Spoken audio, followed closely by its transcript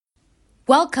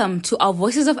Welcome to our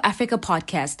Voices of Africa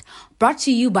podcast, brought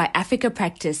to you by Africa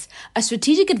Practice, a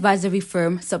strategic advisory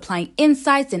firm supplying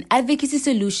insights and advocacy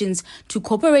solutions to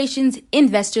corporations,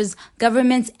 investors,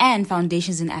 governments, and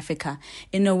foundations in Africa.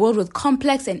 In a world with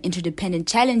complex and interdependent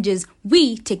challenges,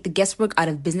 we take the guesswork out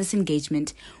of business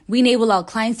engagement. We enable our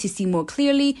clients to see more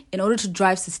clearly in order to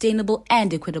drive sustainable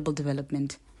and equitable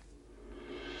development.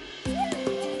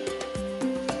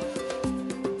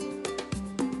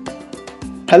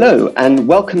 Hello and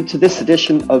welcome to this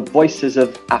edition of Voices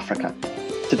of Africa.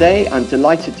 Today I'm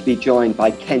delighted to be joined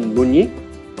by Ken Munyi.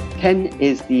 Ken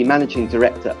is the Managing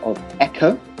Director of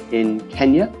Echo in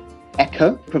Kenya.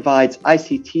 Echo provides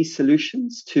ICT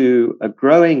solutions to a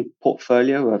growing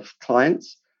portfolio of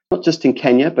clients, not just in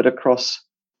Kenya, but across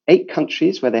 8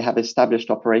 countries where they have established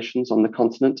operations on the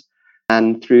continent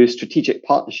and through strategic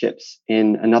partnerships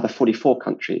in another 44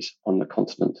 countries on the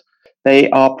continent.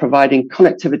 They are providing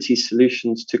connectivity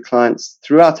solutions to clients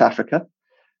throughout Africa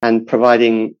and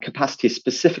providing capacity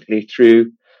specifically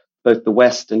through both the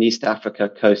West and East Africa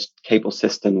coast cable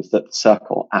systems that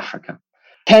circle Africa.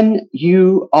 Ken,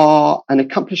 you are an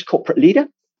accomplished corporate leader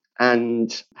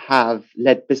and have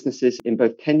led businesses in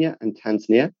both Kenya and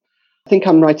Tanzania. I think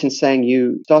I'm right in saying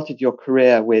you started your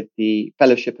career with the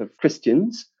Fellowship of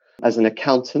Christians as an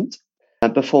accountant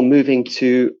before moving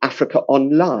to Africa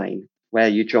Online, where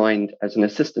you joined as an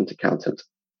assistant accountant.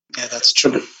 Yeah, that's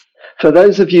true. For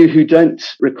those of you who don't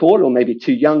recall, or maybe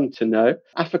too young to know,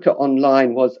 Africa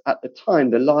Online was at the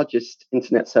time the largest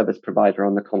internet service provider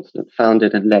on the continent,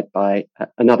 founded and led by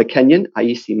another Kenyan,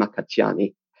 Aisi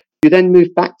Makatiani. You then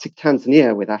moved back to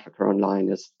Tanzania with Africa Online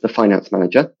as the finance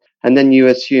manager, and then you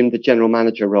assumed the general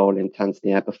manager role in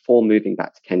Tanzania before moving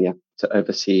back to Kenya to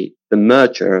oversee the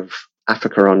merger of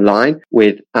Africa Online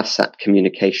with Asat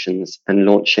Communications and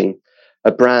launching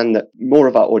a brand that more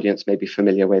of our audience may be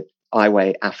familiar with,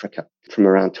 iWay Africa, from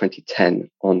around 2010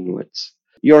 onwards.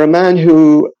 You're a man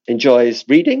who enjoys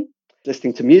reading,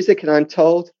 listening to music, and I'm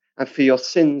told, and for your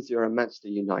sins, you're a Manchester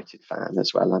United fan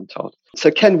as well, I'm told. So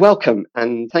Ken, welcome,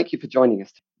 and thank you for joining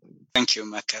us. Thank you,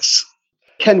 Marcus.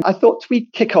 Ken, I thought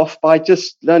we'd kick off by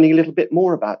just learning a little bit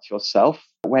more about yourself,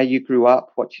 where you grew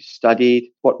up, what you studied,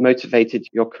 what motivated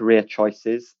your career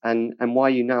choices, and why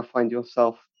you now find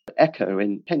yourself at Echo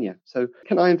in Kenya. So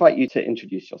can I invite you to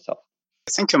introduce yourself?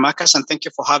 Thank you, Marcus, and thank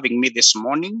you for having me this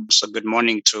morning. So good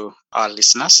morning to our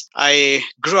listeners. I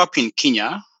grew up in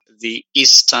Kenya, the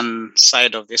eastern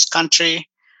side of this country,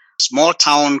 small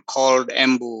town called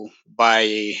Embu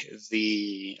by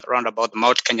the roundabout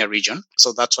Mount Kenya region.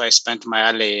 So that's where I spent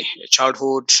my early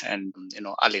childhood and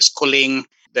early schooling.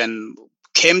 Then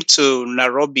came to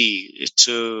Nairobi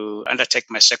to undertake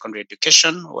my secondary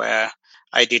education, where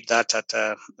I did that at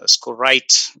a school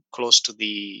right close to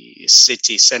the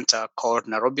city center called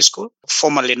Nairobi School,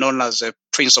 formerly known as the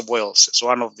Prince of Wales. It's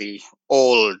one of the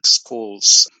old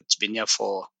schools. It's been here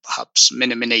for perhaps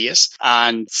many, many years,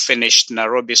 and finished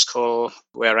Nairobi School,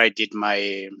 where I did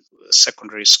my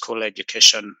secondary school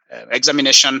education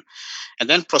examination, and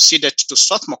then proceeded to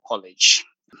Swarthmore College,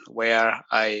 where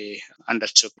I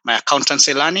undertook my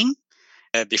accountancy learning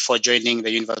before joining the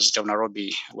University of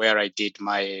Nairobi, where I did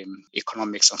my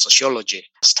economics and sociology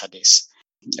studies.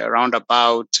 Around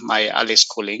about my early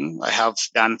schooling, I have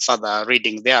done further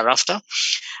reading thereafter.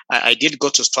 I did go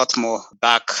to Swarthmore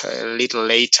back a little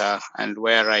later, and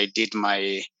where I did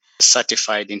my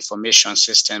certified information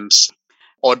systems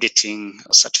auditing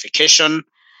certification.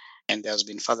 And there's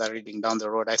been further reading down the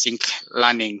road. I think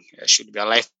learning should be a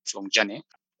lifelong journey.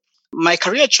 My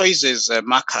career choices,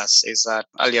 Marcus, is that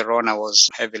earlier on I was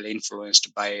heavily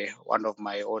influenced by one of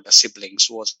my older siblings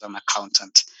who was an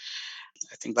accountant.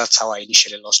 I think that's how I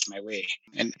initially lost my way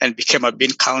and became a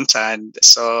bean counter. And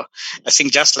so I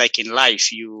think just like in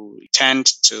life, you tend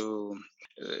to,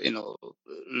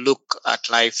 look at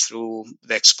life through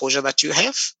the exposure that you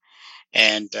have.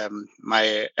 And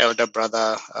my elder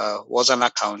brother was an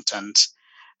accountant.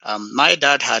 My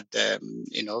dad had,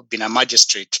 been a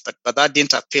magistrate, but that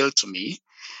didn't appeal to me.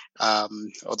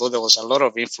 Although there was a lot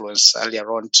of influence earlier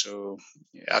on to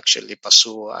actually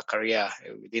pursue a career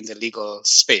within the legal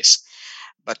space.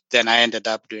 But then I ended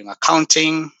up doing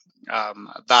accounting.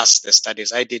 That's the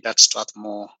studies I did at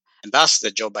Swarthmore. And that's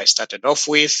the job I started off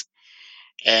with.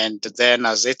 And then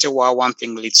as it were, one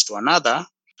thing leads to another.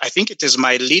 I think it is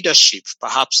my leadership,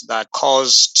 perhaps, that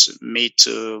caused me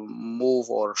to move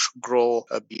or grow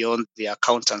beyond the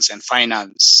accountants and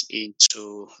finance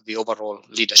into the overall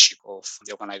leadership of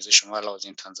the organization while I was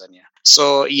in Tanzania.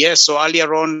 So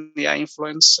earlier on,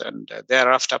 influence, and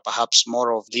thereafter, perhaps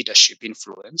more of leadership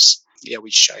influence,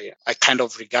 which I kind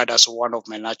of regard as one of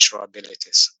my natural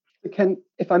abilities. Ken,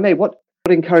 if I may, what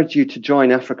What encouraged you to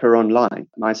join Africa Online?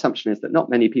 My assumption is that not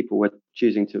many people were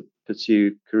choosing to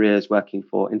pursue careers working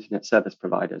for internet service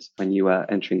providers when you were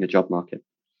entering the job market.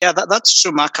 Yeah, that's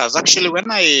true, Marcus. Actually,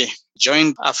 when I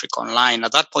joined Africa Online,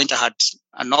 at that point I had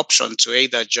an option to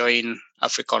either join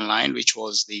Africa Online, which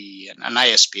was an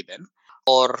ISP then,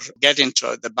 or get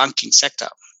into the banking sector.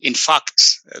 In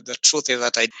fact, the truth is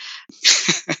that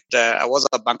I was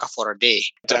a banker for a day.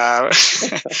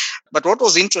 But what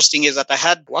was interesting is that I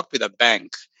had worked with a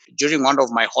bank during one of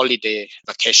my holiday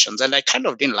vacations, and I kind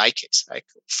of didn't like it. I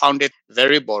found it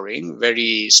very boring,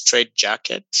 very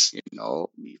straitjacket. You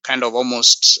kind of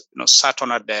almost sat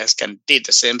on a desk and did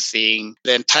the same thing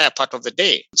the entire part of the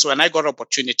day. So when I got an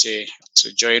opportunity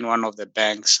to join one of the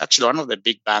banks, actually one of the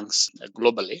big banks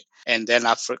globally, and then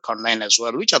Africa Online as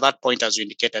well, which at that point, as you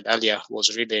indicated earlier,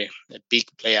 was really a big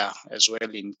player as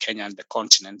well in Kenya and the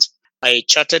continent. I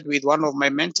chatted with one of my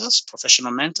mentors,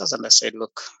 professional mentors, and I said,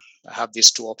 look, I have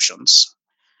these two options.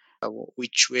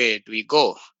 Which way do we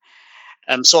go?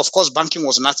 So, of course, banking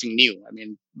was nothing new. I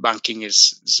mean, banking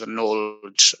is an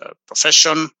old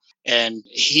profession. And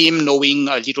him knowing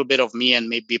a little bit of me and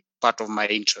maybe part of my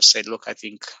interest said, look, I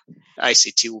think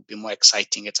ICT would be more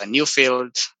exciting. It's a new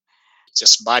field,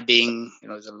 just budding.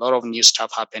 There's a lot of new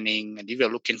stuff happening. And if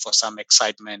you're looking for some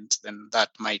excitement, then that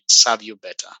might serve you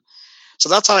better. So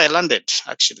that's how I landed,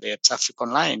 actually, at Africa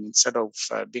Online instead of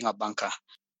being a banker.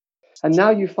 And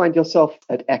now you find yourself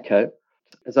at Echo.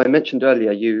 As I mentioned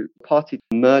earlier, you parted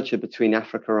the merger between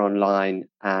Africa Online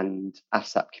and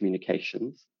ASAP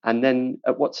Communications. And then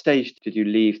at what stage did you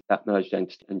leave that merged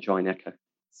entity and join Echo?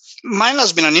 Mine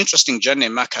has been an interesting journey,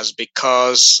 Marcus,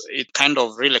 because it kind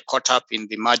of really caught up in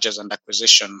the mergers and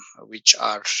acquisition, which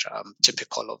are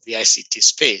typical of the ICT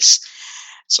space.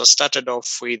 So I started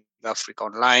off with Africa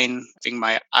Online. I think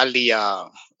my earlier, I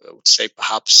would say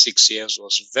perhaps 6 years,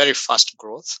 was very fast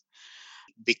growth,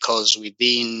 because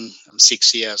within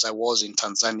 6 years, I was in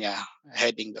Tanzania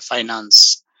heading the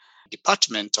finance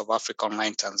department of Africa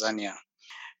Online Tanzania.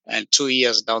 And 2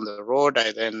 years down the road,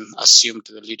 I then assumed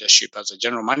the leadership as a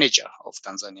general manager of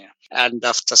Tanzania. And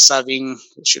after serving,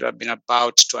 it should have been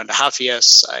about 2.5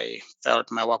 years, I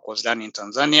felt my work was done in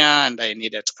Tanzania and I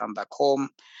needed to come back home.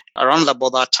 Around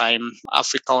about that time,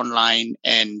 Africa Online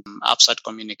and ASAP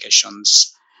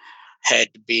Communications had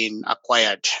been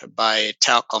acquired by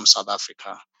Telkom South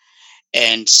Africa.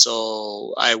 And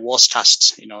so I was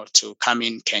tasked, to come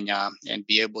in Kenya and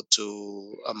be able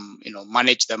to,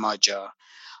 manage the merger,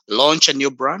 launch a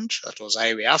new brand that was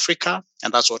Highway Africa,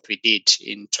 and that's what we did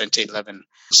in 2011.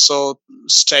 So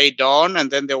stayed on,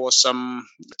 and then there was some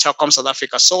Telkom South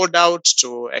Africa sold out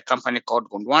to a company called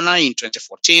Gondwana in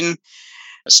 2014.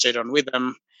 I stayed on with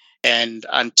them, and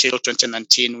until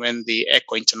 2019, when the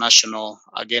Echo International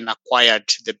again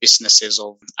acquired the businesses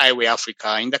of Highway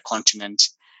Africa in the continent,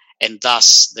 and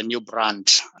thus the new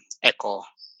brand Echo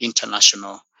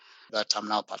International that I'm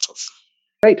now part of.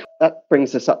 Great. That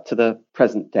brings us up to the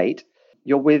present date.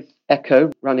 You're with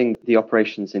Echo, running the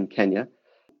operations in Kenya.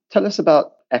 Tell us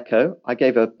about Echo. I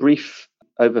gave a brief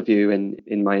overview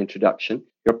in my introduction.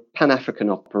 You're a Pan-African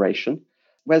operation.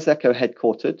 Where's Echo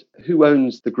headquartered? Who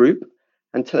owns the group?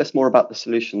 And tell us more about the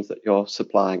solutions that you're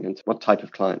supplying and what type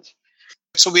of clients.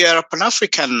 So we are a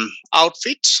Pan-African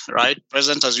outfit, right?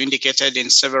 Present, as you indicated, in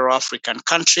several African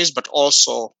countries, but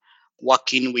also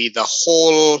working with the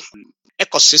whole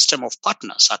ecosystem of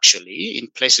partners, actually, in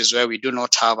places where we do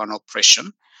not have an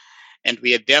operation. And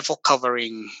we are therefore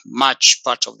covering much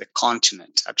part of the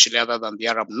continent, actually, other than the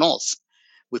Arab North.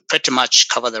 We pretty much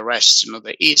cover the rest,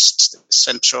 the East, the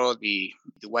Central, the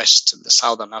West, and the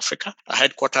Southern Africa.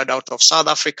 Headquartered out of South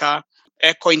Africa.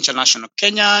 Echo International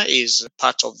Kenya is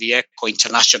part of the Echo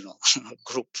International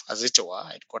group, as it were,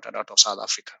 headquartered out of South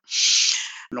Africa.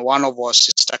 And one of our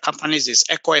sister companies is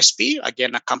Echo SP,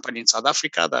 again, a company in South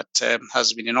Africa that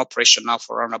has been in operation now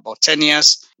for around about 10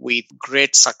 years with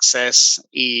great success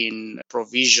in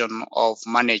provision of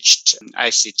managed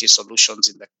ICT solutions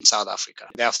in South Africa.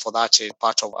 Therefore, that is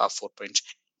part of our footprint.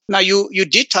 Now, you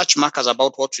did touch, Marcus,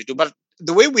 about what we do, but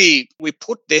the way we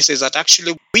put this is that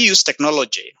actually we use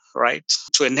technology, right,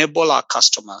 to enable our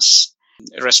customers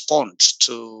respond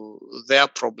to their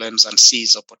problems and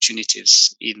seize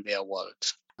opportunities in their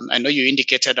world. I know you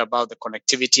indicated about the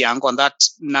connectivity angle, and that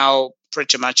now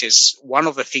pretty much is one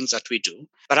of the things that we do.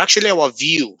 But actually, our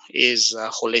view is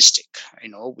holistic.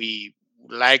 We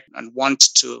like and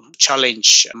want to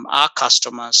challenge our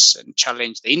customers and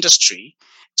challenge the industry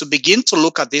to begin to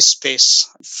look at this space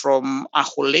from a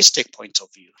holistic point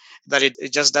of view, that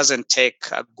it just doesn't take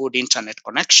a good internet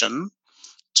connection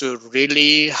to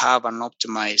really have an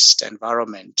optimized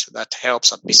environment that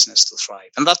helps a business to thrive.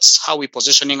 And that's how we're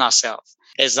positioning ourselves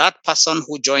as that person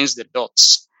who joins the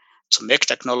dots to make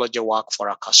technology work for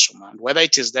our customer. And whether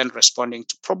it is then responding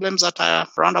to problems that are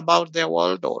around about their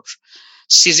world or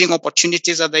seizing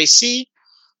opportunities that they see,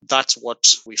 that's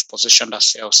what we've positioned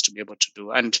ourselves to be able to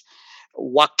do. And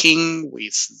working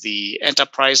with the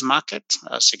enterprise market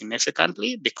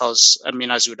significantly, because,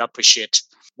 as you would appreciate,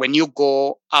 when you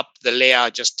go up the layer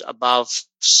just above,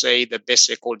 say, the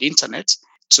basic old internet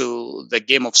to the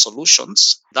game of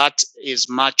solutions, that is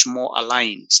much more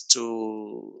aligned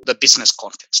to the business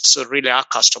context. So really our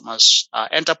customers are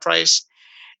enterprise,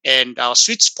 and our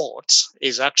sweet spot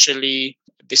is actually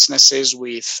businesses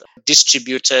with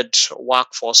distributed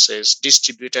workforces,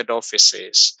 distributed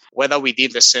offices, whether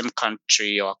within the same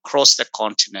country or across the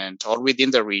continent or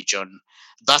within the region.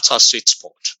 That's our sweet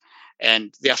spot.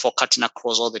 And therefore cutting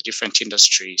across all the different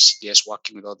industries, yes,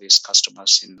 working with all these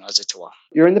customers as it were.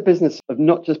 You're in the business of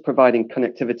not just providing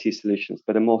connectivity solutions,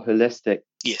 but a more holistic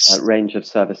range of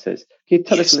services. Can you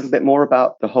tell us a little bit more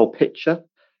about the whole picture?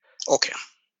 Okay.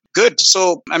 Good.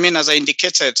 So, as I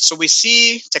indicated, so we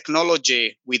see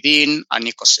technology within an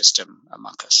ecosystem,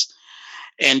 Marcus.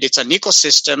 And it's an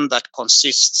ecosystem that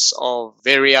consists of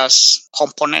various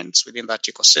components within that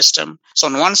ecosystem. So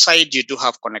on one side, you do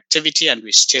have connectivity, and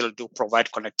we still do provide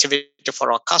connectivity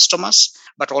for our customers.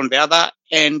 But on the other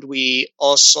end, we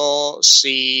also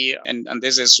see, and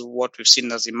this is what we've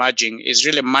seen as emerging, is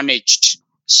really managed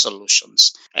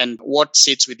solutions. And what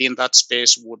sits within that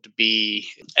space would be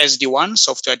SD-WAN,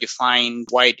 software-defined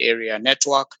wide area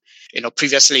network.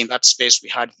 Previously in that space, we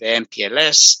had the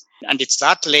MPLS. And it's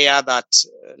that layer that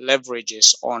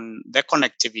leverages on the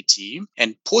connectivity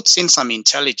and puts in some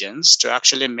intelligence to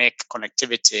actually make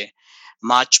connectivity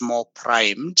much more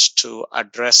primed to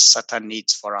address certain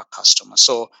needs for our customers.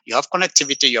 So you have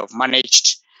connectivity, you have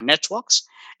managed networks,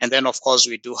 and then of course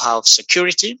we do have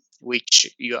security,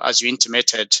 which as you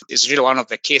intimated is really one of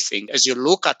the key things. As you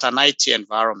look at an IT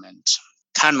environment,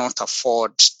 cannot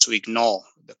afford to ignore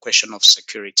the question of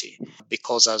security,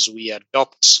 because as we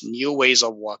adopt new ways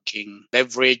of working,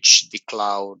 leverage the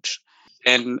cloud,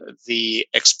 and the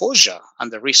exposure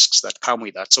and the risks that come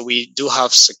with that. So we do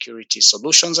have security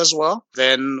solutions as well.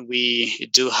 Then we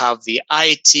do have the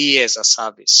IT as a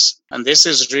service. And this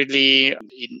is really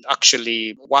in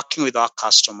actually working with our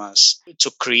customers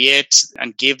to create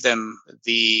and give them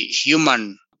the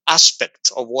human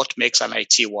aspect of what makes an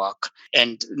IT work.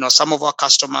 And some of our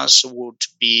customers would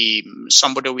be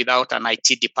somebody without an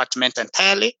IT department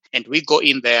entirely, and we go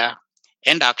in there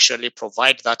and actually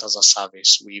provide that as a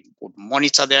service. We would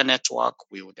monitor their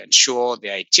network, we would ensure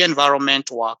the IT environment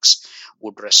works,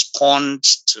 would respond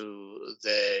to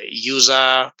the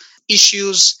user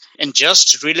issues, and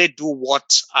just really do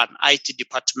what an IT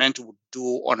department would do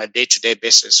on a day-to-day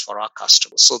basis for our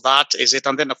customers. So that is it.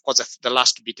 And then, of course, the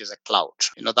last bit is a cloud.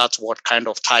 That's what kind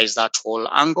of ties that whole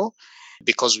angle,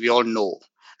 because we all know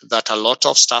that a lot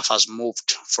of stuff has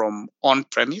moved from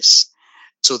on-premise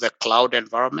to the cloud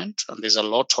environment. And there's a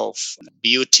lot of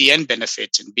beauty and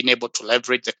benefit in being able to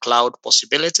leverage the cloud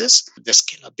possibilities, the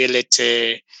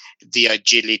scalability, the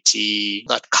agility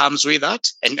that comes with that.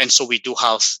 And so we do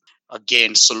have,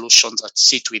 again, solutions that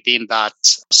sit within that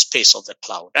space of the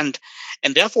cloud. And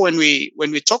therefore, when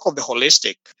we talk of the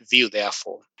holistic view,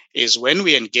 therefore, is when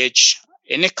we engage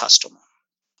any customer,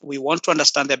 we want to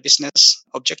understand their business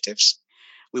objectives.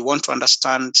 We want to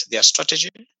understand their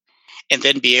strategy, and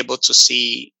then be able to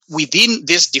see within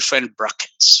these different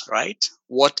brackets, right?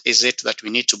 What is it that we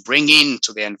need to bring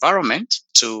into the environment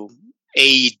to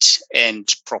aid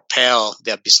and propel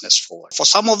their business forward? For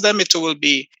some of them, it will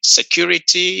be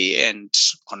security and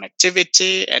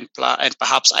connectivity and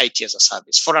perhaps IT as a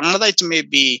service. For another, it may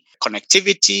be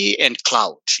connectivity and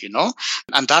cloud,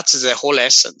 and that's the whole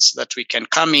essence, that we can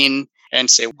come in and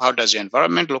say, how does your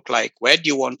environment look like? Where do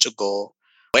you want to go?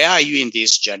 Where are you in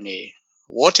this journey?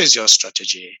 What is your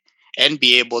strategy? And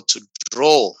be able to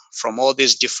draw from all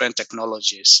these different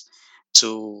technologies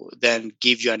to then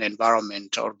give you an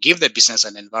environment, or give the business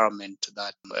an environment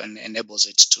that enables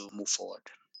it to move forward.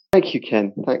 Thank you,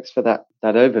 Ken. Thanks for that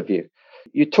overview.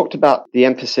 You talked about the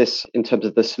emphasis in terms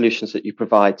of the solutions that you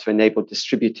provide to enable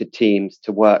distributed teams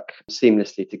to work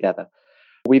seamlessly together.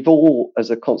 We've all,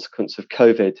 as a consequence of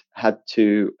COVID, had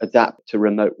to adapt to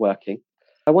remote working.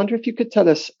 I wonder if you could tell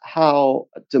us how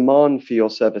demand for your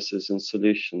services and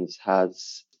solutions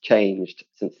has changed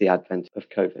since the advent of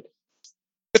COVID.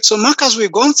 So, Marcus,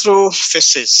 we've gone through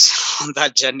phases on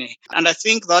that journey. And I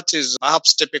think that is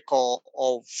perhaps typical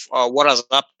of what has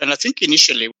happened. I think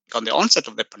initially, on the onset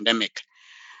of the pandemic,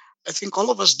 I think all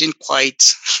of us didn't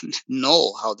quite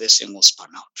know how this thing will span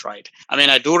out, right? I mean,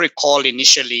 I do recall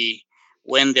initially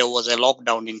when there was a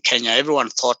lockdown in Kenya, everyone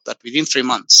thought that within 3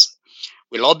 months,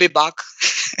 we'll all be back,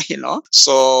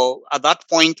 So at that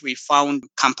point, we found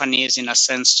companies, in a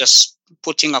sense, just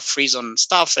putting a freeze on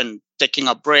stuff and taking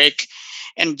a break.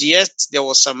 And yet there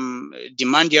was some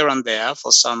demand here and there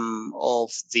for some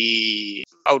of the,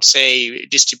 I would say,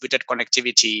 distributed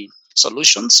connectivity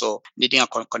solutions. So needing a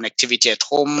connectivity at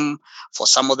home for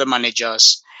some of the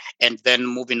managers, and then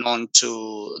moving on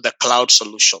to the cloud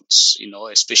solutions,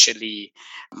 especially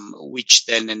which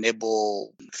then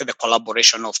enable the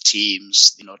collaboration of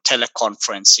teams,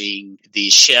 teleconferencing, the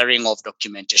sharing of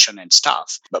documentation and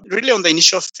stuff. But really on the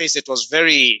initial phase, it was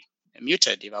very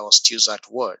muted, if I was to use that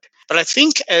word. But I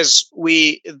think as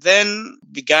we then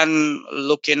began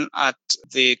looking at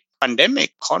the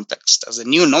pandemic context as a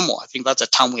new normal, I think that's a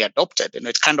term we adopted, and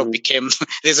it kind of became,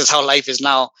 this is how life is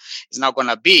now going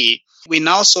to be. We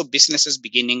now saw businesses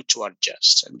beginning to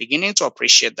adjust and beginning to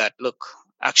appreciate that, look,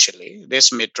 actually,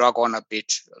 this may drag on a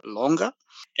bit longer.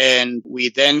 And we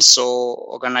then saw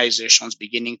organizations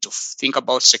beginning to think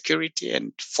about security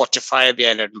and fortify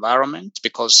their environment,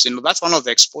 because that's one of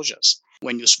the exposures.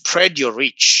 When you spread your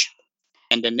reach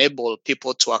and enable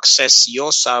people to access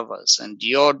your servers and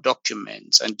your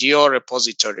documents and your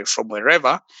repository from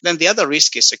wherever, then the other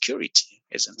risk is security,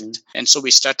 isn't it? And so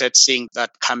we started seeing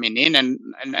that coming in.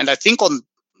 And I think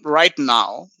right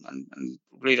now, and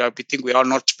really I think we are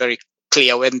not very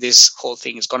clear when this whole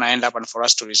thing is going to end up and for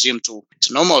us to resume to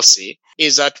normalcy,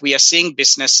 is that we are seeing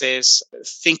businesses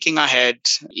thinking ahead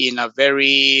in a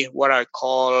very, what I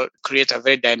call, create a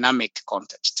very dynamic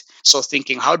context. So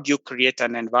thinking, how do you create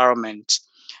an environment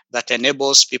that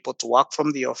enables people to work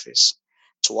from the office,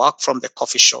 to work from the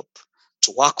coffee shop,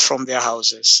 to work from their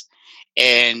houses?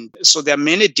 And so there are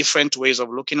many different ways of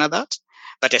looking at that.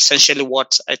 But essentially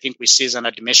what I think we see is an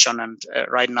admission and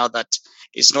right now that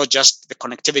is not just the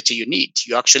connectivity you need.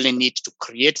 You actually need to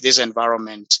create this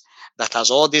environment that has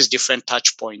all these different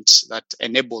touch points that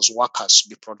enables workers to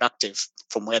be productive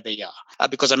from where they are.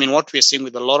 Because what we're seeing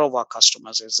with a lot of our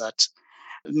customers is that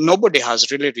nobody has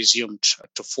really resumed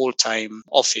to full-time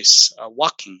office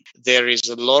working. There is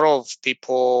a lot of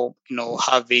people,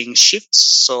 having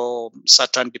shifts. So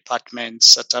certain departments,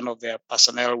 certain of their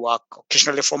personnel work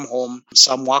occasionally from home.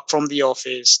 Some work from the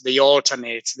office. They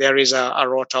alternate. There is a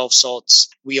rota of sorts.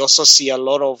 We also see a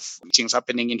lot of things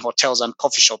happening in hotels and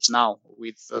coffee shops now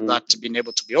with that being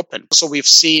able to be open. So we've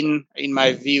seen, in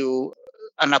my view,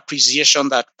 an appreciation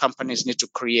that companies need to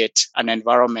create an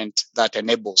environment that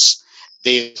enables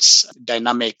this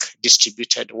dynamic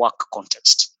distributed work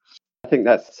context. I think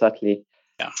that's certainly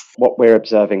what we're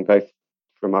observing both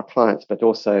from our clients but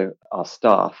also our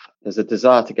staff. There's a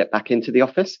desire to get back into the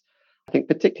office. I think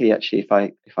particularly actually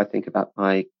if I think about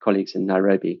my colleagues in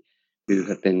Nairobi who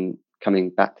have been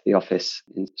coming back to the office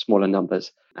in smaller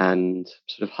numbers and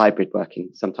sort of hybrid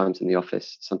working, sometimes in the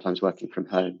office, sometimes working from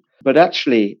home. But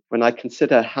actually, when I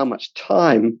consider how much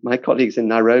time my colleagues in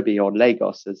Nairobi or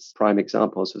Lagos, as prime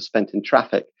examples, have spent in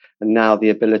traffic, and now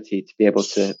the ability to be able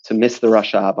to miss the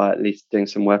rush hour by at least doing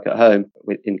some work at home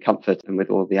in comfort and with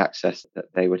all the access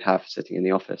that they would have sitting in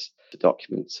the office to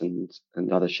documents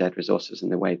and other shared resources in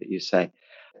the way that you say.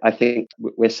 I think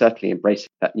we're certainly embracing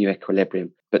that new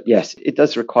equilibrium. But yes, it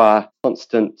does require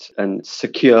constant and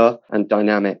secure and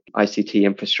dynamic ICT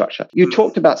infrastructure. You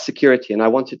talked about security, and I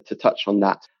wanted to touch on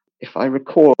that. If I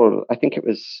recall, I think it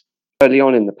was early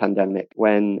on in the pandemic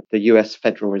when the US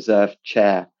Federal Reserve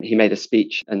chair, he made a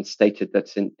speech and stated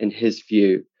that in his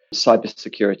view,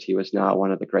 cybersecurity was now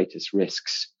one of the greatest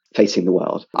risks facing the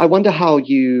world. I wonder how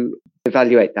you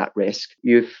evaluate that risk.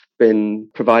 You've been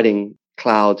providing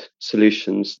cloud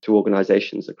solutions to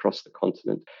organizations across the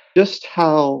continent. Just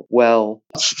how well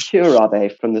secure are they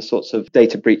from the sorts of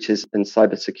data breaches and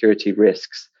cybersecurity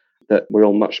risks that we're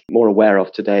all much more aware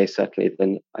of today, certainly,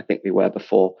 than I think we were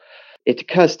before? It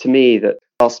occurs to me that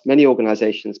whilst many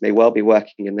organizations may well be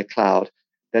working in the cloud,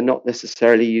 they're not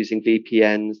necessarily using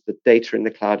VPNs. The data in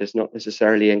the cloud is not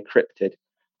necessarily encrypted.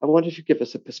 I wonder if you give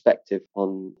us a perspective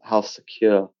on how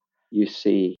secure you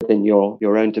see within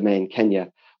your own domain,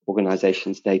 Kenya,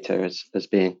 organizations' data as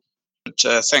being.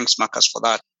 Thanks, Marcus, for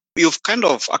that. You've kind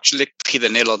of actually hit the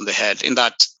nail on the head in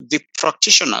that the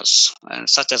practitioners,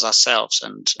 such as ourselves,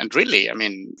 and really,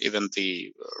 even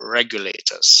the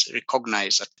regulators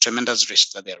recognize a tremendous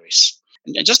risk that there is.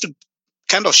 And just to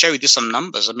kind of share with you some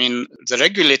numbers, the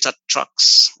regulator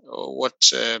tracks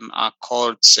what are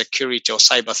called security or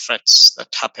cyber threats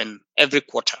that happen every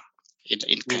quarter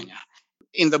in Kenya.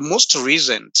 In the most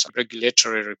recent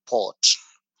regulatory report,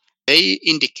 they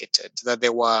indicated that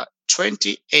there were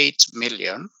 28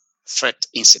 million threat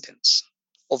incidents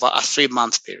over a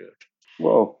 3-month period.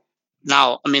 Whoa.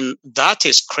 Now, that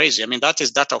is crazy. That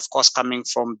is data, of course, coming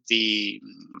from the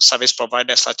service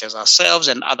providers such as ourselves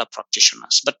and other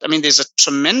practitioners. But there's a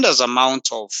tremendous amount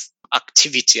of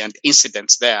activity and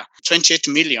incidents there. 28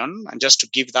 million, and just to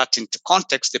give that into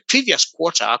context, the previous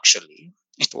quarter, actually,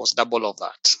 it was double of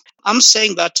that. I'm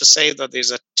saying that to say that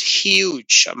there's a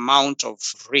huge amount of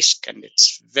risk, and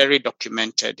it's very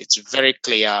documented, it's very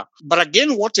clear. But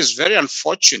again, what is very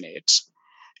unfortunate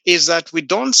is that we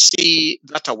don't see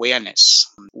that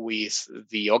awareness with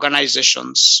the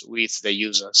organizations, with the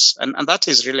users. And that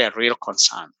is really a real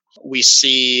concern. We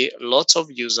see lots of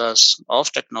users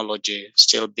of technology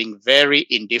still being very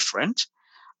indifferent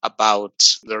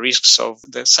about the risks of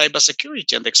the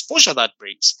cybersecurity and the exposure that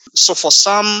brings. So for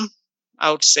some, I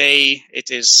would say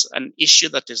it is an issue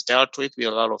that is dealt with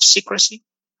a lot of secrecy.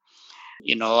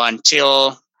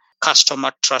 Until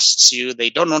customer trusts you,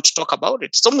 they don't want to talk about it.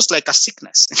 It's almost like a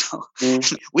sickness.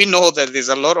 We know that there's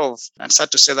a lot of, and sad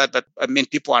to say that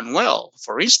people are unwell,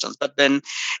 for instance, but then,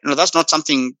 that's not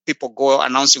something people go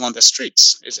announcing on the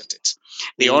streets, isn't it?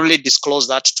 They only disclose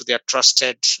that to their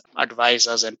trusted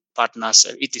advisors and partners,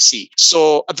 etc.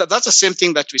 So that's the same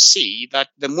thing that we see, that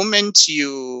the moment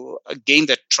you gain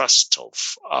the trust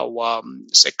of our,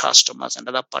 customers and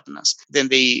other partners, then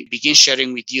they begin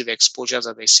sharing with you the exposures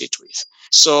that they sit with.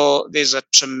 So there's a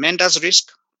tremendous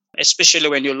risk, especially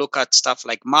when you look at stuff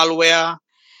like malware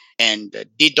and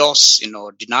DDoS,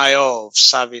 denial of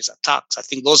service attacks. I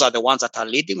think those are the ones that are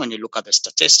leading when you look at the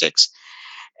statistics.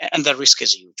 And the risk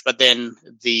is huge. But then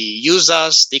the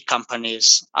users, the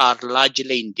companies are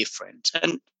largely indifferent.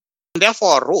 And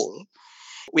therefore, our role,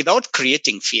 without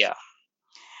creating fear,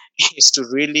 is to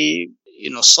really,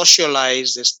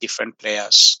 socialize these different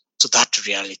players to that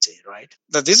reality, right?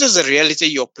 That this is the reality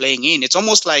you're playing in. It's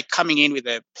almost like coming in with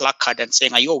a placard and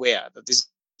saying, are you aware that this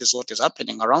is what is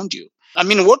happening around you?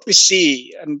 What we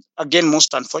see, and again,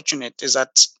 most unfortunate, is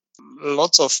that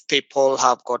lots of people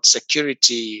have got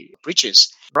security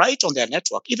breaches right on their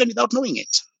network, even without knowing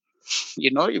it.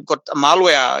 You've got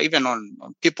malware even on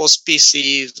people's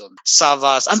PCs, on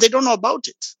servers, and they don't know about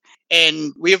it.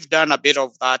 And we've done a bit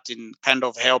of that in kind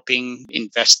of helping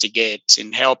investigate,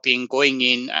 in helping going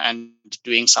in and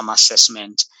doing some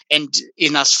assessment. And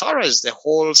in as far as the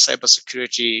whole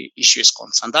cybersecurity issue is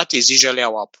concerned, that is usually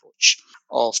our approach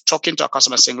of talking to our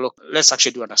customers saying, look, let's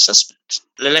actually do an assessment.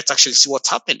 Let's actually see what's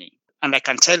happening. And I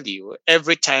can tell you,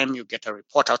 every time you get a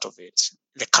report out of it,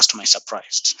 the customer is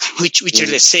surprised, which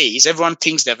really says everyone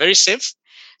thinks they're very safe,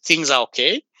 things are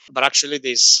okay, but actually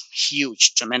there's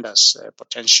huge, tremendous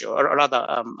potential or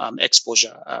rather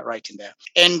exposure right in there.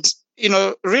 And,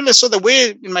 really, so the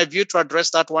way, in my view, to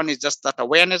address that one is just that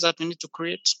awareness that we need to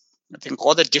create. I think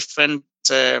all the different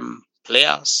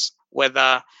players,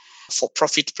 whether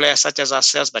for-profit players such as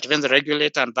ourselves, but even the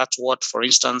regulator, and that's what, for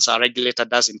instance, our regulator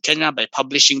does in Kenya by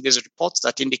publishing these reports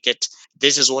that indicate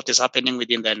this is what is happening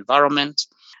within the environment.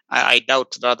 I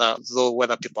doubt rather, though,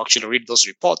 whether people actually read those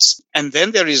reports. And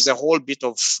then there is the whole bit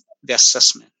of the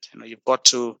assessment. You've got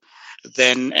to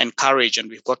then encourage, and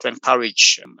we've got to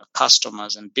encourage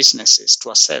customers and businesses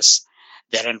to assess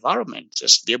their environment,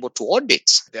 just be able to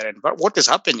audit what is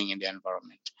happening in their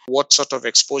environment. What sort of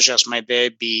exposures might they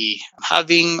be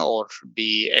having or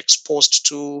be exposed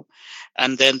to?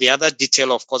 And then the other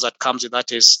detail, of course, that comes with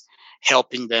that is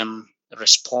helping them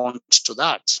respond to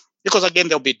that. Because again,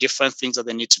 there'll be different things that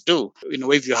they need to do.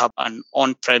 If you have an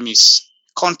on-premise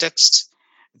context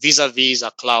vis-a-vis a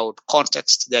cloud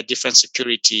context, there are different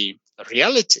security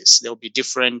realities. There'll be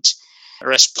different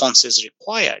responses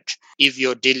required. If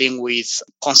you're dealing with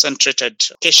concentrated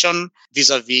location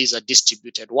vis-a-vis a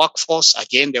distributed workforce,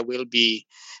 again, there will be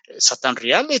certain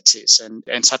realities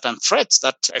and certain threats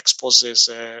that exposes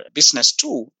business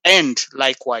to, and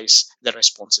likewise the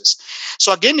responses.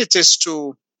 So again, it is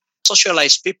to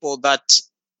socialize people that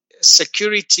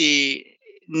security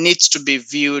needs to be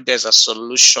viewed as a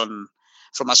solution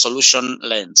from a solution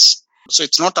lens. So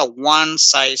it's not a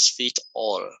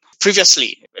one-size-fits-all.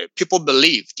 Previously, people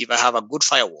believed if I have a good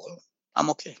firewall, I'm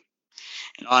okay.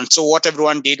 And so what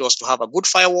everyone did was to have a good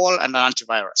firewall and an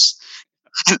antivirus.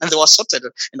 And they were sorted,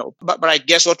 But I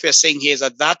guess what we're saying here is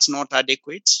that that's not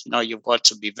adequate. You've got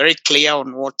to be very clear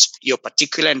on what your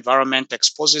particular environment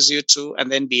exposes you to,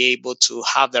 and then be able to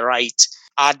have the right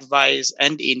advice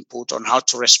and input on how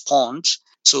to respond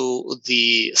to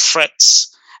the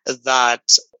threats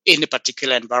that any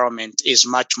particular environment is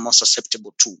much more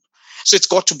susceptible to. So it's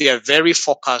got to be a very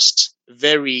focused,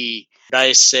 very,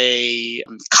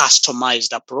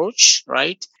 customized approach,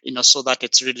 right? So that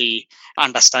it's really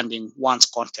understanding one's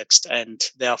context and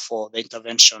therefore the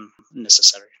intervention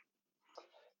necessary.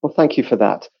 Well, thank you for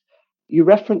that. You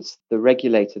referenced the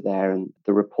regulator there and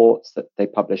the reports that they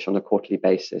publish on a quarterly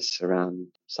basis around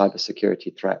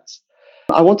cybersecurity threats.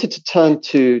 I wanted to turn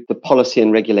to the policy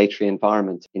and regulatory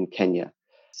environment in Kenya.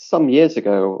 Some years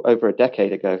ago, over a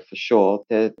decade ago for sure,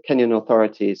 the Kenyan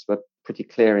authorities were pretty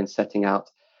clear in setting out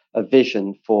a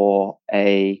vision for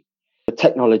a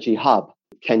technology hub,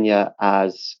 Kenya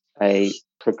as a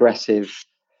progressive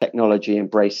technology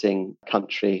embracing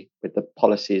country with the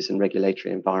policies and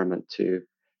regulatory environment to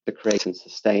create and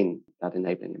sustain that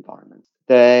enabling environment.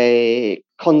 The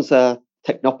Konza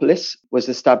Technopolis was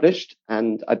established,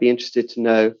 and I'd be interested to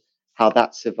know how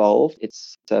that's evolved.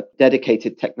 It's a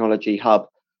dedicated technology hub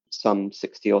some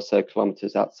 60 or so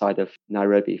kilometers outside of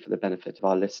Nairobi for the benefit of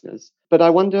our listeners. But I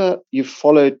wonder, you've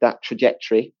followed that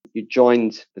trajectory. You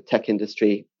joined the tech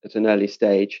industry at an early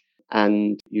stage,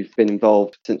 and you've been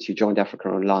involved since you joined Africa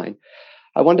Online.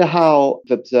 I wonder how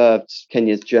you've observed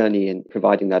Kenya's journey in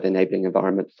providing that enabling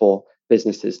environment for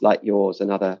businesses like yours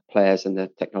and other players in the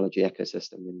technology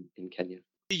ecosystem in Kenya.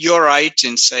 You're right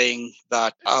in saying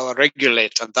that our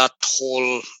regulator, that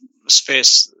whole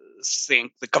space thing,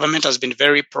 the government has been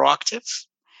very proactive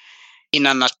in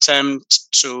an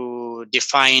attempt to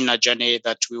define a journey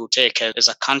that we will take as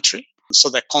a country. So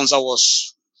the Konza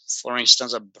was, for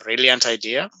instance, a brilliant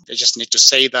idea. I just need to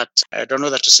say that I don't know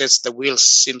that to say it's the wheel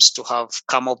seems to have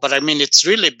come up, but I mean, it's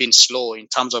really been slow in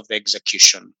terms of the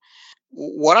execution.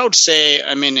 What I would say,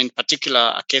 in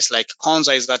particular, a case like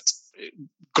Konza is that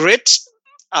great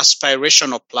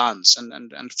aspirational plans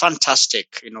and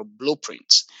fantastic,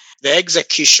 blueprints. The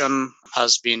execution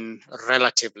has been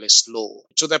relatively slow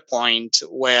to the point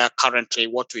where currently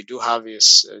what we do have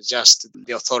is just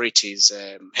the authorities'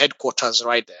 headquarters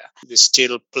right there. The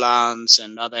steel plants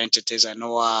and other entities I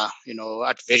know are,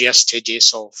 at various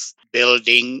stages of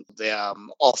building their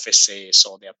offices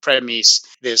or their premise.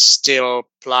 There's still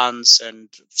plans, and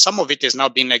some of it is now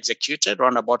being executed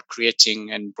around about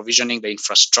creating and provisioning the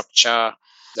infrastructure,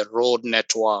 the road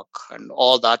network, and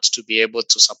all that to be able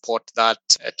to support that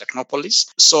Technopolis.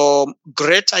 So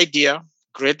great idea,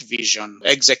 great vision.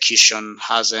 Execution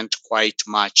hasn't quite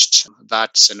matched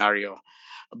that scenario.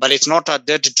 But it's not a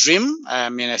dead dream.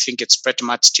 I think it's pretty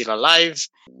much still alive.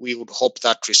 We would hope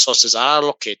that resources are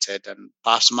allocated and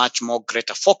perhaps much more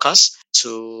greater focus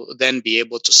to then be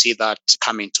able to see that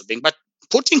come into being. But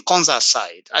putting Konza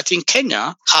aside, I think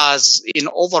Kenya has, in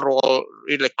overall,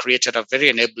 really created a very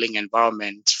enabling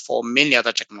environment for many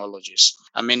other technologies.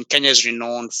 Kenya is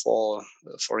renowned for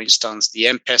instance, the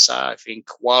M-Pesa. I think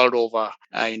world over,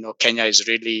 Kenya is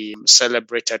really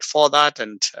celebrated for that,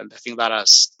 and I think that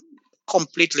has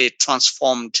completely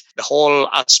transformed the whole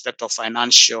aspect of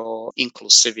financial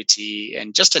inclusivity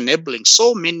and just enabling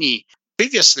so many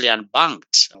previously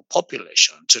unbanked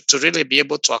population to really be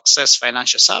able to access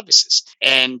financial services.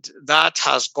 And that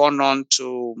has gone on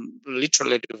to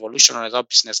literally revolutionize how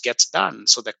business gets done.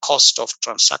 So the cost of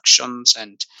transactions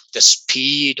and the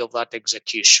speed of that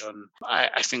execution,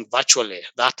 I think virtually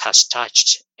that has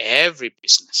touched every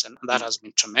business, and that has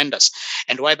been tremendous.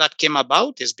 And why that came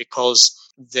about is because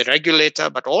the regulator,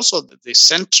 but also the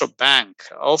central bank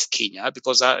of Kenya,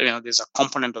 because there's a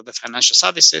component of the financial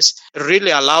services, really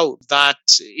allowed that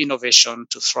innovation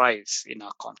to thrive in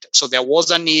our context. So there was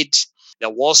a need,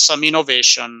 there was some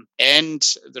innovation, and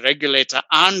the regulator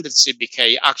and the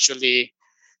CBK actually,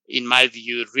 in my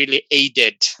view, really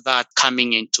aided that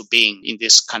coming into being in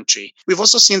this country. We've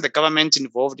also seen the government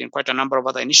involved in quite a number of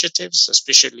other initiatives,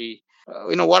 especially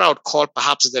what I would call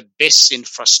perhaps the base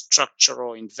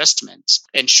infrastructural investments,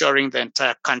 ensuring the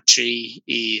entire country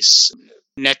is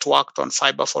networked on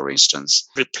fiber, for instance,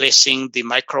 replacing the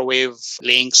microwave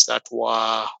links that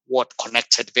were what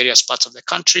connected various parts of the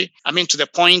country. To the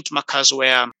point, Marcus,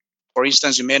 where, for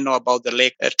instance, you may know about the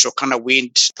Lake Turkana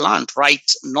wind plant right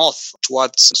north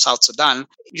towards South Sudan.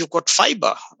 You've got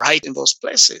fiber right in those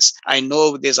places. I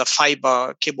know there's a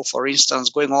fiber cable, for instance,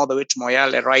 going all the way to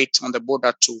Moyale, right on the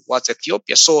border towards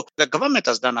Ethiopia. So the government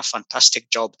has done a fantastic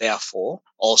job, therefore,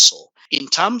 also. In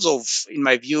terms of, in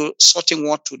my view, sorting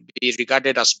what would be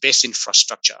regarded as base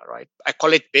infrastructure, right? I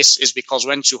call it base is because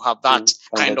once you have that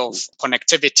kind of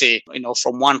connectivity,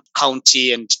 from one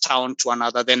county and town to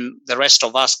another, then the rest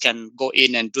of us can go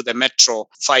in and do the metro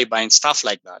fiber and stuff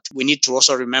like that. We need to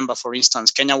also remember, for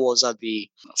instance, Kenya was at the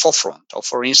forefront of,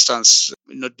 for instance,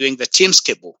 doing the Teams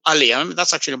cable earlier.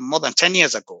 That's actually more than 10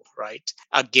 years ago, right?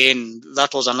 Again,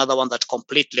 that was another one that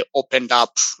completely opened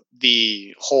up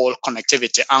the whole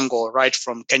connectivity angle right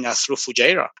from Kenya through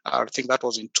Fujairah. I think that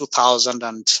was in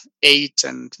 2008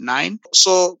 and 9.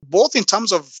 So both in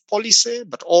terms of policy,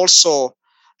 but also,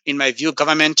 in my view,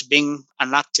 government being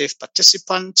an active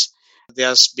participant,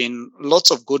 there's been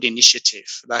lots of good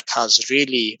initiative that has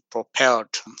really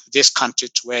propelled this country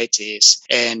to where it is.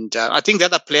 And I think the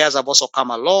other players have also come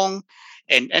along.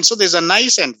 And so there's a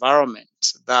nice environment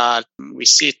that we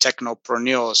see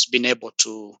technopreneurs being able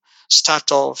to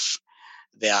start off.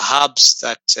 There are hubs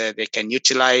that they can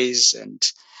utilize. And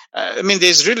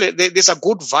there's a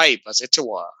good vibe, as it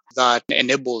were, that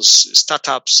enables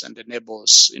startups and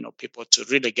enables people to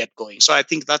really get going. So I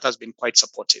think that has been quite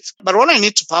supportive. But what I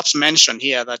need to perhaps mention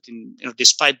here, that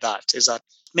despite that, is that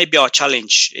maybe our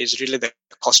challenge is really the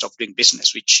cost of doing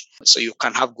business, so you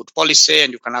can have good policy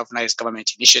and you can have nice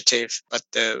government initiative, but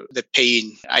the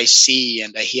pain I see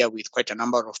and I hear with quite a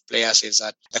number of players is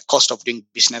that the cost of doing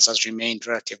business has remained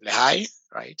relatively high,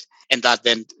 right? And that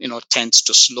then tends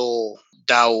to slow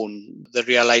down the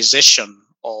realization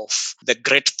of the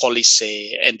great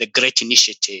policy and the great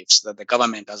initiatives that the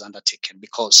government has undertaken.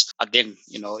 Because again,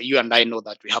 you and I know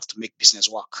that we have to make business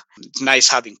work. It's nice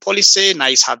having policy,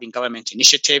 nice having government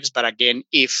initiatives, but again,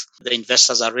 if the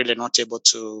investors are really not able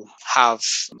to have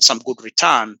some good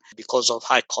return because of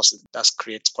high costs, it does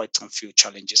create quite some few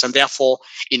challenges. And therefore,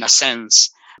 in a sense,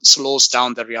 slows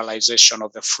down the realization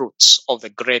of the fruits of the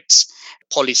great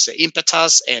policy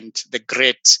impetus and the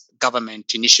great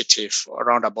government initiative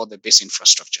around about the base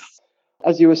infrastructure.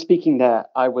 As you were speaking there,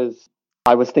 I was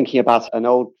thinking about an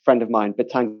old friend of mine,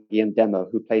 Bitangi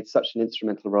Ndemo, who played such an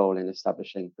instrumental role in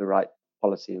establishing the right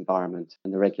policy environment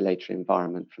and the regulatory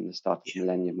environment from the start of the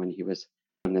millennium when he was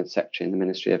Permanent Secretary in the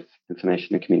Ministry of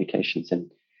Information and Communications in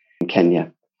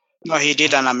Kenya. No, he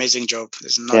did an amazing job.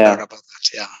 There's no doubt about that.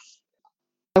 Yeah.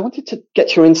 I wanted to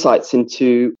get your insights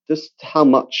into just how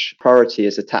much priority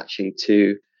is attaching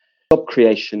to job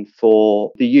creation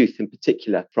for the youth in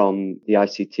particular from the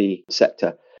ICT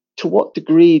sector. To what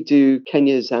degree do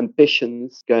Kenya's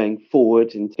ambitions going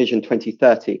forward in Vision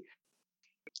 2030?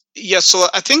 Yeah, so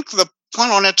I think the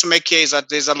point I wanted to make here is that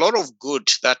there's a lot of good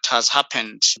that has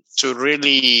happened to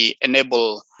really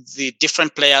enable the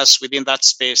different players within that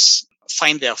space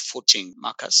find their footing,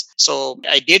 Marcus. So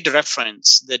I did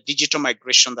reference the digital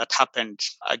migration that happened,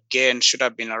 again, should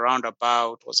have been around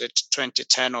about, was it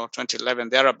 2010 or 2011,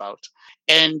 thereabout.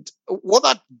 And what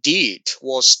that did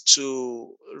was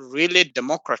to really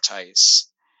democratize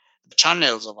the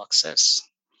channels of access.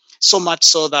 So much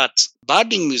so that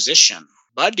budding musician,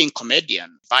 budding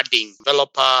comedian, budding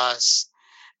developers,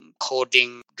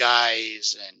 coding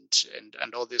guys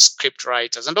and all these script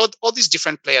writers and all these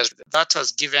different players, that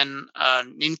has given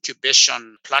an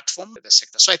incubation platform to the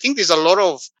sector. So I think there's a lot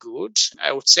of good,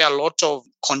 I would say a lot of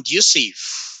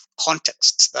conducive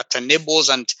context that enables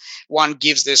and one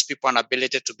gives these people an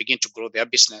ability to begin to grow their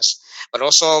business, but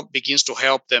also begins to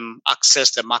help them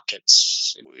access the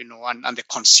markets, and the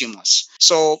consumers.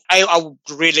 So I would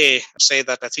really say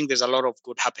that I think there's a lot of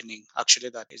good happening actually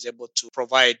that is able to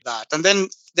provide that. And then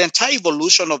the entire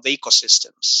evolution of the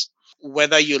ecosystems,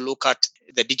 whether you look at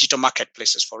the digital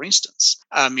marketplaces, for instance,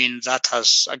 that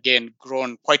has, again,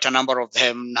 grown quite a number of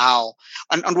them now.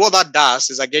 And what that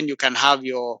does is, again, you can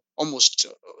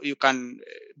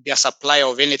be a supplier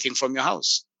of anything from your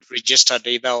house, registered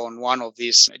either on one of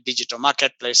these digital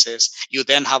marketplaces. You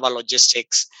then have a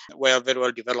logistics, very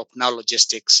well developed now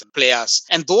logistics players.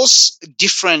 And those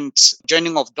different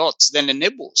joining of dots then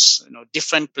enables,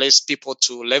 different people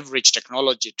to leverage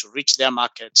technology to reach their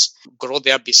markets, grow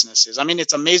their businesses.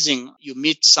 It's amazing. You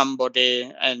meet somebody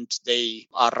and they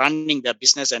are running their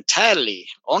business entirely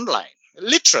online,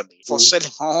 literally, for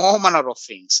selling all manner of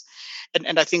things.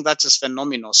 And I think that is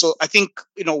phenomenal. So I think,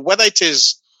 whether it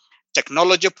is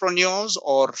technologypreneurs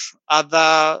or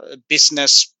other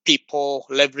business people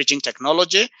leveraging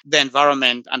technology, the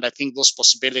environment, and I think those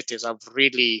possibilities have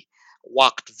really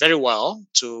worked very well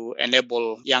to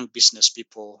enable young business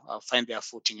people find their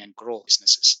footing and grow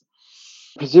businesses.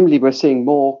 Presumably, we're seeing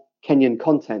more Kenyan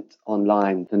content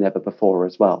online than ever before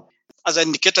as well. As I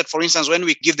indicated, for instance, when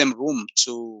we give them room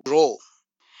to grow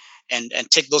and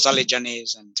take those early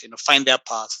journeys and find their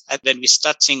path, and then we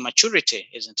start seeing maturity,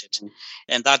 isn't it?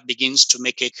 And that begins to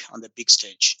make it on the big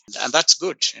stage, and that's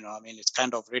good. It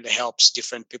kind of really helps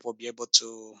different people be able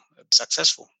to be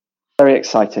successful. Very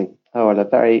exciting. Well, a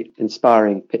very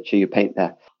inspiring picture you paint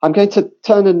there. I'm going to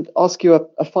turn and ask you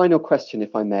a final question,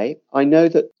 if I may. I know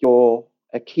that you're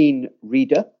a keen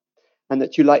reader and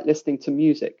that you like listening to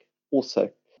music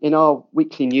also. In our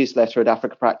weekly newsletter at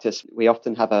Africa Practice, we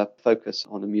often have a focus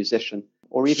on a musician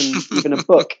or even a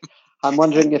book. I'm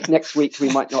wondering if next week we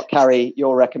might not carry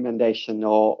your recommendation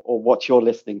or what you're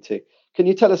listening to. Can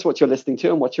you tell us what you're listening to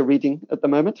and what you're reading at the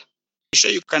moment? You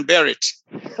sure you can bear it?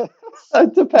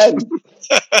 It depends.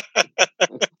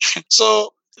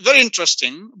 So, very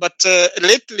interesting. But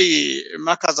lately,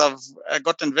 Marcus, I've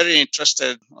gotten very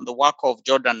interested on the work of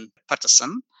Jordan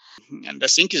Peterson. And I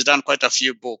think he's done quite a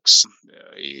few books.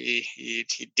 He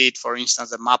did, for instance,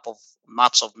 the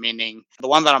maps of meaning. The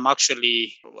one that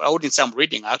I wouldn't say I'm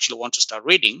reading, I actually want to start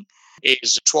reading,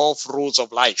 is 12 Rules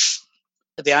of Life,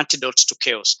 the antidotes to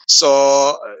chaos.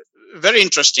 So very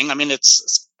interesting. I mean,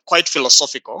 it's quite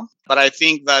philosophical, but I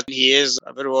think that he is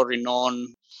a very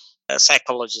well-renowned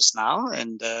psychologist now,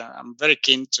 and I'm very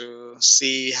keen to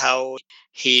see how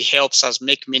he helps us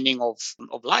make meaning of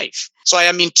life. So I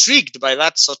am intrigued by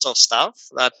that sort of stuff.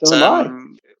 So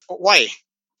am I. Why?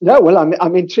 No, well,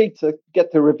 I'm intrigued to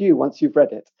get the review once you've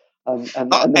read it, and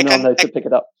then I'll know to pick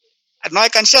it up. No, I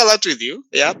can share that with you,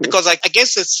 yeah, because I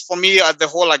guess it's for me at the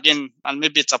whole again, and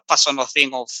maybe it's a personal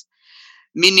thing of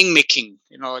meaning making.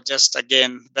 Just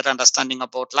again better understanding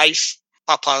about life.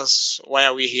 Purpose, why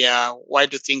are we here? Why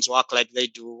do things work like they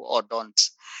do or don't?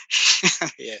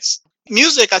 Yes.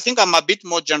 Music, I think I'm a bit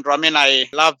more genre. I mean, I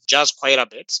love jazz quite a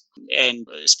bit, and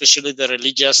especially the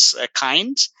religious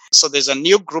kind. So there's a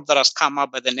new group that has come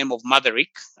up by the name of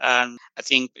Maverick. And I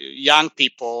think young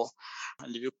people,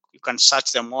 and you can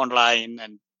search them online,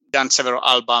 and done several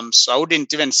albums. So I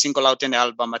wouldn't even single out any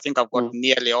album. I think I've got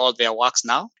nearly all their works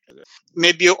now.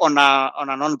 Maybe on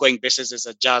an ongoing basis, there's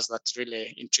a jazz that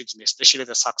really intrigues me, especially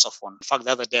the saxophone. In fact,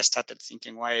 the other day I started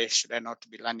thinking, why should I not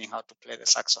be learning how to play the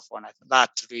saxophone?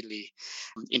 That really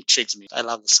intrigues me. I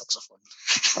love the saxophone.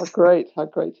 How great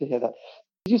to hear that.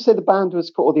 Did you say the band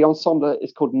was called, or the ensemble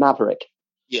is called Maverick?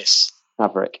 Yes.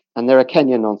 Maverick. And they're a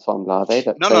Kenyan ensemble, are they?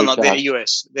 No, they're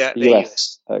US. They're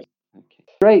US. Okay.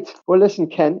 Great. Well, listen,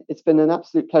 Ken, it's been an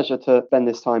absolute pleasure to spend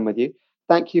this time with you.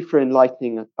 Thank you for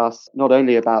enlightening us not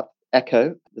only about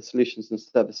Echo, the solutions and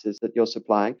services that you're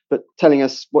supplying, but telling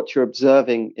us what you're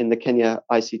observing in the Kenya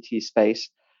ICT space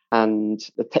and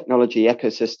the technology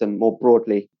ecosystem more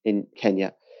broadly in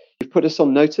Kenya. You've put us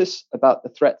on notice about the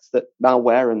threats that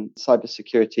malware and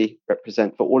cybersecurity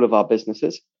represent for all of our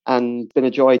businesses. And it's been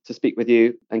a joy to speak with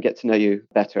you and get to know you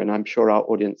better. And I'm sure our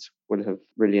audience will have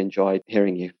really enjoyed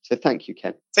hearing you. So thank you,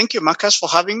 Ken. Thank you, Marcus, for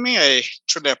having me. I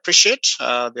truly appreciate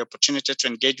the opportunity to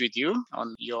engage with you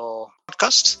on your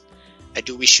podcast. I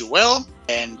do wish you well,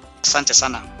 and asante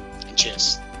sana, and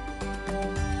cheers.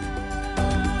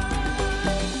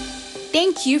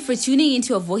 Thank you for tuning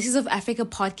into a Voices of Africa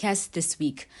podcast this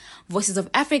week. Voices of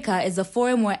Africa is a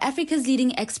forum where Africa's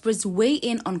leading experts weigh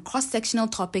in on cross-sectional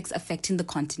topics affecting the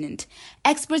continent.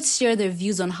 Experts share their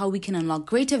views on how we can unlock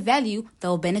greater value that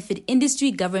will benefit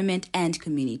industry, government, and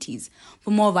communities.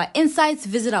 For more of our insights,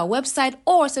 visit our website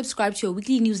or subscribe to our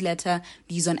weekly newsletter,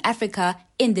 Views on Africa,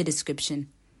 in the description.